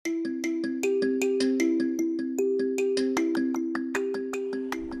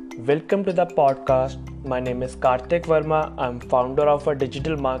Welcome to the podcast. My name is Karthik Verma. I'm founder of a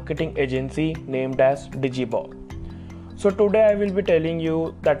digital marketing agency named as Digibog. So today I will be telling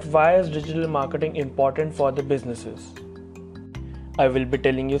you that why is digital marketing important for the businesses. I will be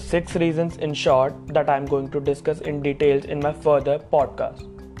telling you 6 reasons in short that I'm going to discuss in details in my further podcast.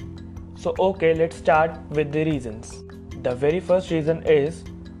 So let's start with the reasons. The very first reason is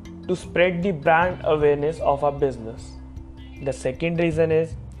to spread the brand awareness of our business. The second reason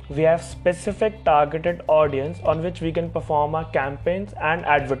is we have specific targeted audience on which we can perform our campaigns and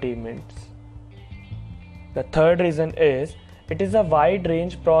advertisements. The third reason is it is a wide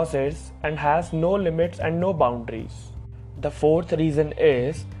range process and has no limits and no boundaries. The fourth reason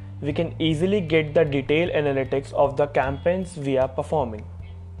is we can easily get the detailed analytics of the campaigns we are performing.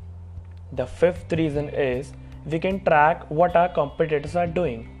 The fifth reason is we can track what our competitors are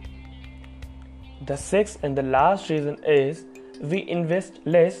doing. The sixth and the last reason is we invest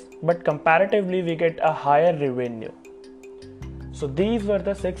less but comparatively we get a higher revenue. So these were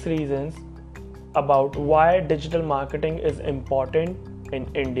the 6 reasons about why digital marketing is important in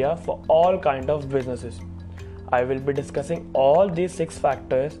India for all kind of businesses. I will be discussing all these 6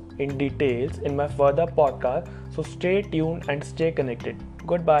 factors in details in my further podcast, so stay tuned and stay connected.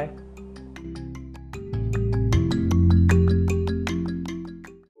 Goodbye.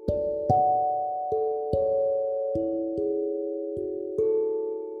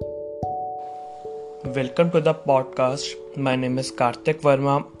 Welcome to the podcast. My name is Karthik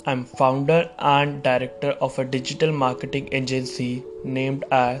Verma. I'm founder and director of a digital marketing agency named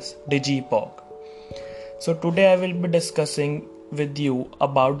as Digipog. So today I will be discussing with you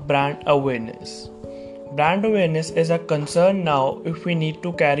about brand awareness. Brand awareness is a concern now if we need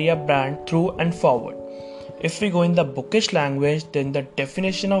to carry a brand through and forward. If we go in the bookish language, then the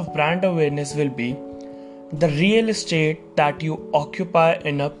definition of brand awareness will be the real estate that you occupy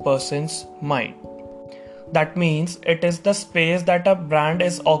in a person's mind. That means it is the space that a brand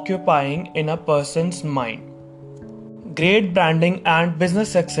is occupying in a person's mind. Great branding and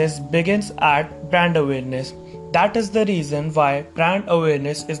business success begins at brand awareness. That is the reason why brand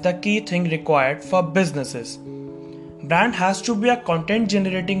awareness is the key thing required for businesses. Brand has to be a content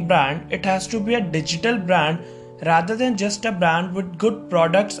generating brand. It has to be a digital brand rather than just a brand with good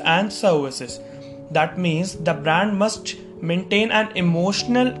products and services. That means the brand must maintain an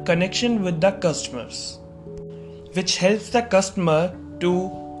emotional connection with the customers, which helps the customer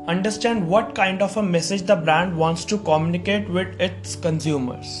to understand what kind of a message the brand wants to communicate with its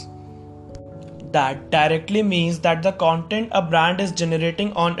consumers. That directly means that the content a brand is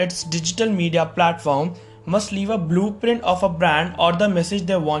generating on its digital media platform must leave a blueprint of a brand or the message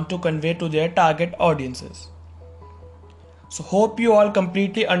they want to convey to their target audiences. So hope you all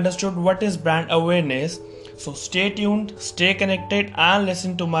completely understood what is brand awareness. So stay tuned, stay connected and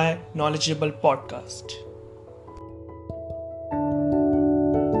listen to my knowledgeable podcast.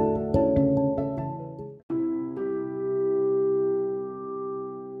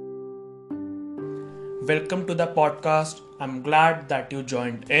 Welcome to the podcast. I'm glad that you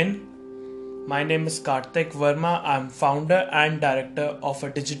joined in. My name is Karthik Verma. I'm founder and director of a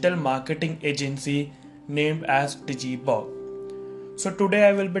digital marketing agency named as Digibog. So today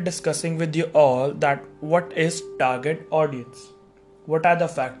I will be discussing with you all that what is target audience. What are the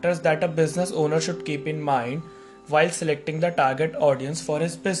factors that a business owner should keep in mind while selecting the target audience for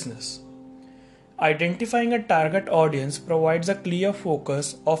his business. Identifying a target audience provides a clear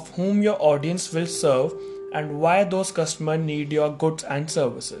focus of whom your audience will serve and why those customers need your goods and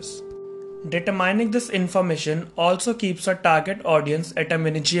services. Determining this information also keeps a target audience at a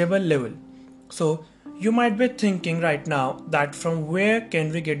manageable level. So, you might be thinking right now that from where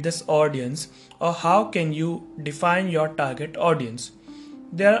can we get this audience or how can you define your target audience?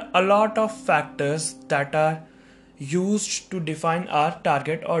 There are a lot of factors that are used to define our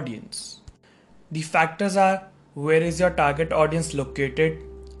target audience. The factors are: where is your target audience located?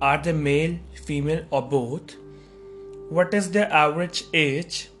 Are they male, female or both? What is their average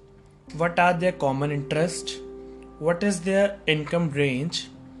age? What are their common interests? What is their income range?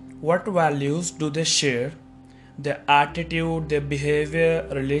 What values do they share? Their attitude, their behavior,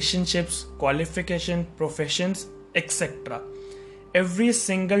 relationships, qualification, professions, etc. Every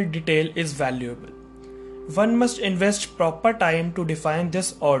single detail is valuable. One must invest proper time to define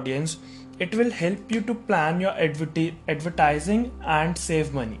this audience. It will help you to plan your advertising and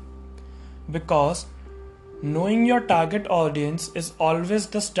save money. Because knowing your target audience is always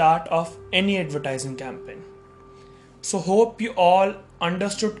the start of any advertising campaign. So hope you all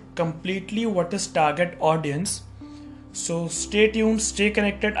understood completely what is target audience. So stay tuned, stay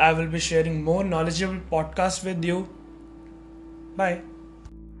connected. I will be sharing more knowledgeable podcasts with you. Bye.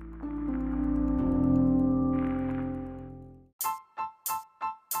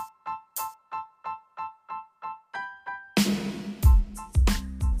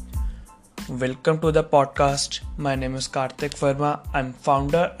 Welcome to the podcast. My name is Karthik Verma. I'm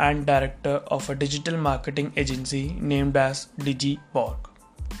founder and director of a digital marketing agency named as DigiBorg.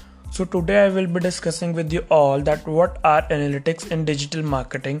 So today I will be discussing with you all that what are analytics in digital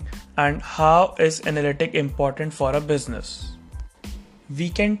marketing and how is analytic important for a business. We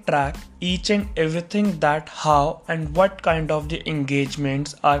can track each and everything that how and what kind of the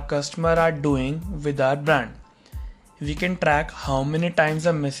engagements our customer are doing with our brand. We can track how many times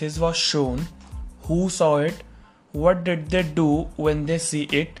a message was shown, who saw it, what did they do when they see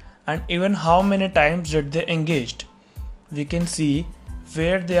it, and even how many times did they engaged. We can see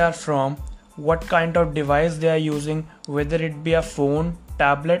where they are from, what kind of device they are using, whether it be a phone,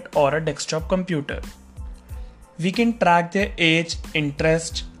 tablet or a desktop computer. We can track their age,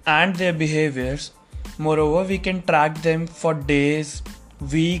 interest and their behaviors. Moreover, we can track them for days,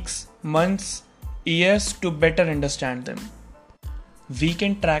 weeks, months, years to better understand them. We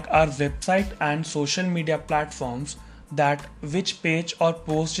can track our website and social media platforms, that which page or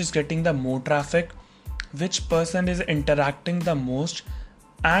post is getting the more traffic, which person is interacting the most,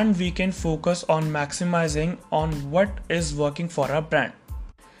 and we can focus on maximizing on what is working for our brand.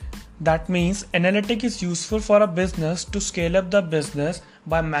 That means analytic is useful for a business to scale up the business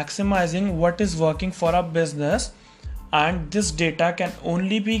by maximizing what is working for a business, and this data can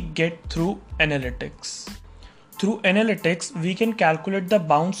only be get through analytics. Through analytics, we can calculate the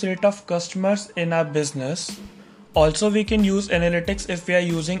bounce rate of customers in our business. Also, we can use analytics if we are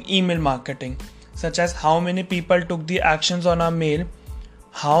using email marketing, such as how many people took the actions on our mail,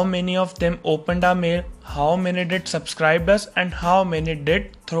 how many of them opened our mail, how many did subscribe us, and how many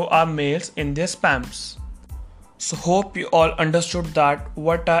did throw our mails in their spams. So hope you all understood that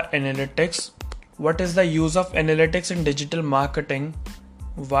what are analytics, what is the use of analytics in digital marketing,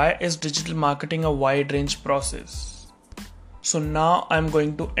 why is digital marketing a wide range process. So now I'm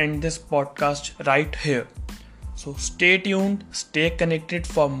going to end this podcast right here. So stay tuned, stay connected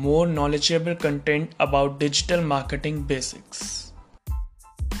for more knowledgeable content about digital marketing basics.